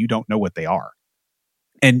making and you don't know what they are.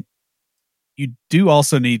 And you do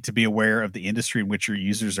also need to be aware of the industry in which your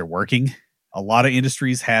users are working. A lot of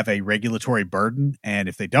industries have a regulatory burden. And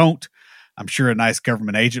if they don't, I'm sure a nice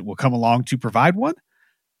government agent will come along to provide one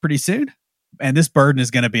pretty soon. And this burden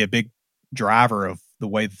is going to be a big driver of the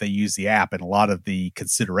way that they use the app and a lot of the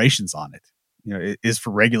considerations on it. It is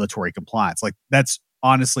for regulatory compliance. Like that's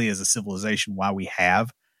honestly, as a civilization, why we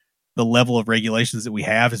have the level of regulations that we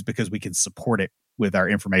have is because we can support it with our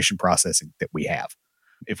information processing that we have.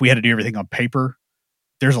 If we had to do everything on paper,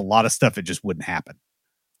 there's a lot of stuff that just wouldn't happen.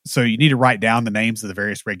 So you need to write down the names of the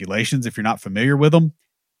various regulations if you're not familiar with them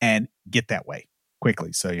and get that way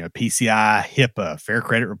quickly. So, PCI, HIPAA, Fair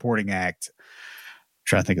Credit Reporting Act. I'm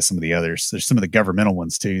trying to think of some of the others. There's some of the governmental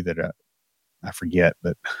ones too that I forget,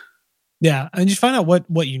 but yeah. And just find out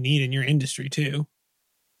what you need in your industry too.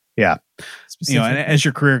 Yeah. And as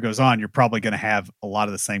your career goes on, you're probably going to have a lot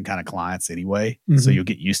of the same kind of clients anyway. Mm-hmm. So you'll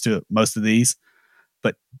get used to most of these,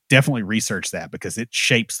 but definitely research that because it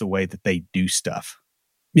shapes the way that they do stuff.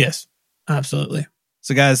 Yes, absolutely.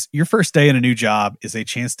 So guys, your first day in a new job is a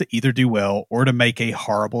chance to either do well or to make a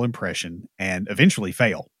horrible impression and eventually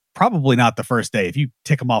fail. Probably not the first day. If you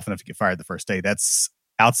tick them off enough to get fired the first day, that's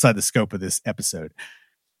outside the scope of this episode.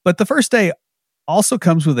 But the first day also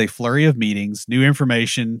comes with a flurry of meetings, new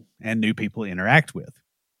information, and new people to interact with.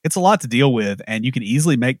 It's a lot to deal with, and you can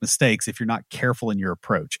easily make mistakes if you're not careful in your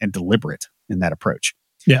approach and deliberate in that approach.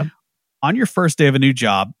 Yeah. On your first day of a new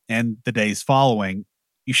job and the days following,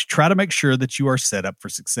 you should try to make sure that you are set up for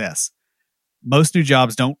success. Most new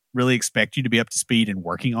jobs don't really expect you to be up to speed and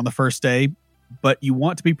working on the first day, but you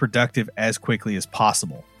want to be productive as quickly as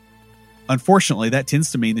possible. Unfortunately, that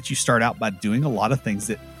tends to mean that you start out by doing a lot of things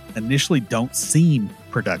that initially don't seem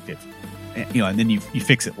productive, and then you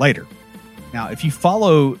fix it later. Now, if you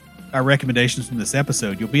follow our recommendations from this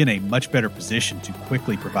episode, you'll be in a much better position to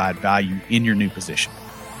quickly provide value in your new position.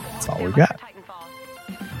 That's all we've got.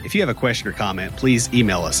 If you have a question or comment, please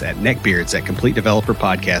email us at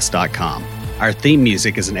neckbeards@CompleteDeveloperPodcast.com. Our theme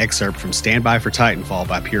music is an excerpt from Stand By for Titanfall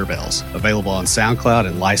by Pure Bells, available on SoundCloud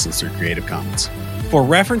and licensed through Creative Commons. For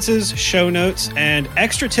references, show notes, and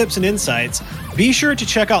extra tips and insights, be sure to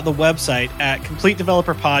check out the website at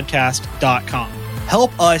CompleteDeveloperPodcast.com.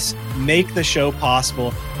 Help us make the show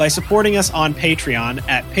possible by supporting us on Patreon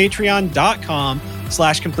at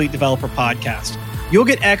patreon.com/CompleteDeveloperPodcast. You'll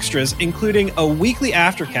get extras, including a weekly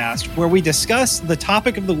aftercast where we discuss the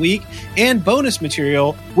topic of the week and bonus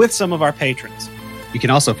material with some of our patrons. You can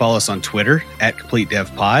also follow us on Twitter at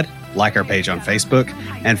CompleteDevPod, like our page on Facebook,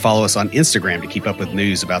 and follow us on Instagram to keep up with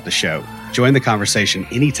news about the show. Join the conversation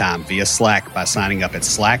anytime via Slack by signing up at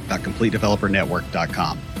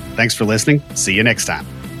slack.CompleteDeveloperNetwork.com. Thanks for listening. See you next time.